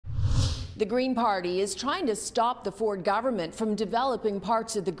The Green Party is trying to stop the Ford government from developing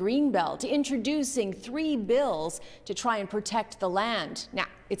parts of the Greenbelt, introducing 3 bills to try and protect the land. Now,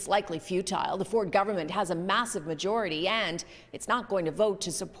 it's likely futile. The Ford government has a massive majority and it's not going to vote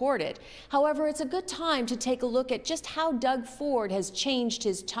to support it. However, it's a good time to take a look at just how Doug Ford has changed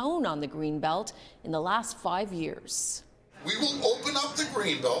his tone on the Greenbelt in the last 5 years. We will open up the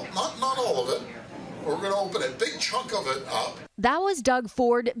Greenbelt, not all of it. We're going to open a big chunk of it up. That was Doug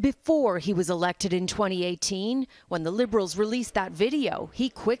Ford before he was elected in 2018. When the Liberals released that video, he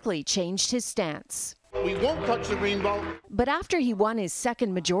quickly changed his stance. We won't touch the Greenbelt. But after he won his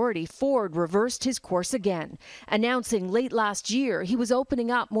second majority, Ford reversed his course again, announcing late last year he was opening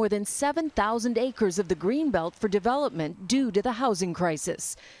up more than 7,000 acres of the Greenbelt for development due to the housing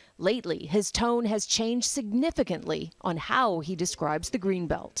crisis. Lately, his tone has changed significantly on how he describes the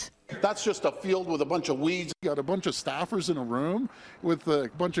Greenbelt. That's just a field with a bunch of weeds. You got a bunch of staffers in a room with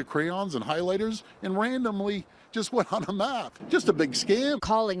a bunch of crayons and highlighters and randomly just went on a map. Just a big scam.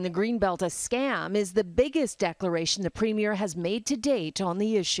 Calling the Greenbelt a scam is the biggest declaration the Premier has made to date on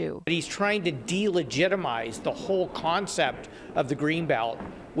the issue. He's trying to delegitimize the whole concept of the Greenbelt,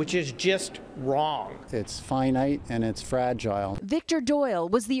 which is just wrong. It's finite and it's fragile. Victor Doyle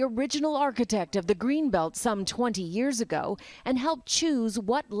was the original architect of the Greenbelt some 20 years ago and helped choose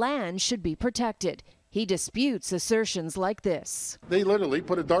what land should be protected. He disputes assertions like this. They literally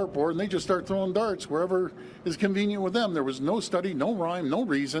put a dartboard and they just start throwing darts wherever is convenient with them. There was no study, no rhyme, no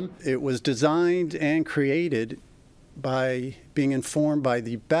reason. It was designed and created by being informed by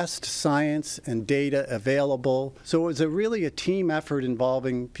the best science and data available. So it was really a team effort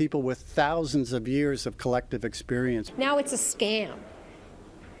involving people with thousands of years of collective experience. Now it's a scam.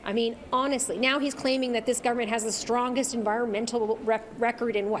 I mean, honestly, now he's claiming that this government has the strongest environmental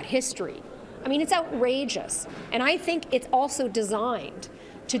record in history. I mean, it's outrageous. And I think it's also designed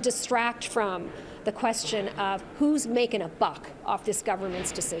to distract from the question of who's making a buck off this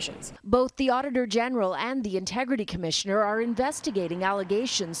government's decisions. Both the Auditor General and the Integrity Commissioner are investigating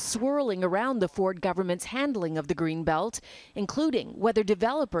allegations swirling around the Ford government's handling of the Greenbelt, including whether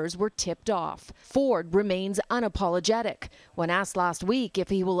developers were tipped off. Ford remains unapologetic. When asked last week if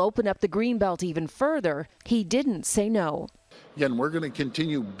he will open up the Greenbelt even further, he didn't say no. Again, we're going to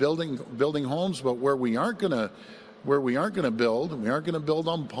continue building homes, but where we aren't going to build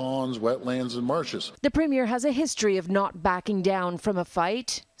on ponds, wetlands, and marshes. The Premier has a history of not backing down from a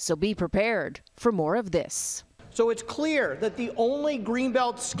fight, so be prepared for more of this. So it's clear that the only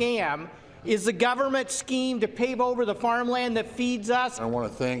Greenbelt scam is the government scheme to pave over the farmland that feeds us. I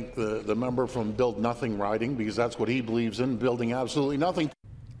want to thank the member from Build Nothing riding, because that's what he believes in, building absolutely nothing.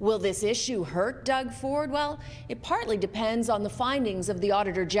 Will this issue hurt Doug Ford? Well, it partly depends on the findings of the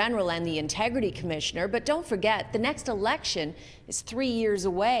Auditor General and the Integrity Commissioner, but don't forget, the next election is 3 years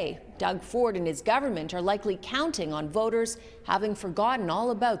away. Doug Ford and his government are likely counting on voters having forgotten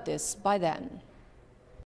all about this by then.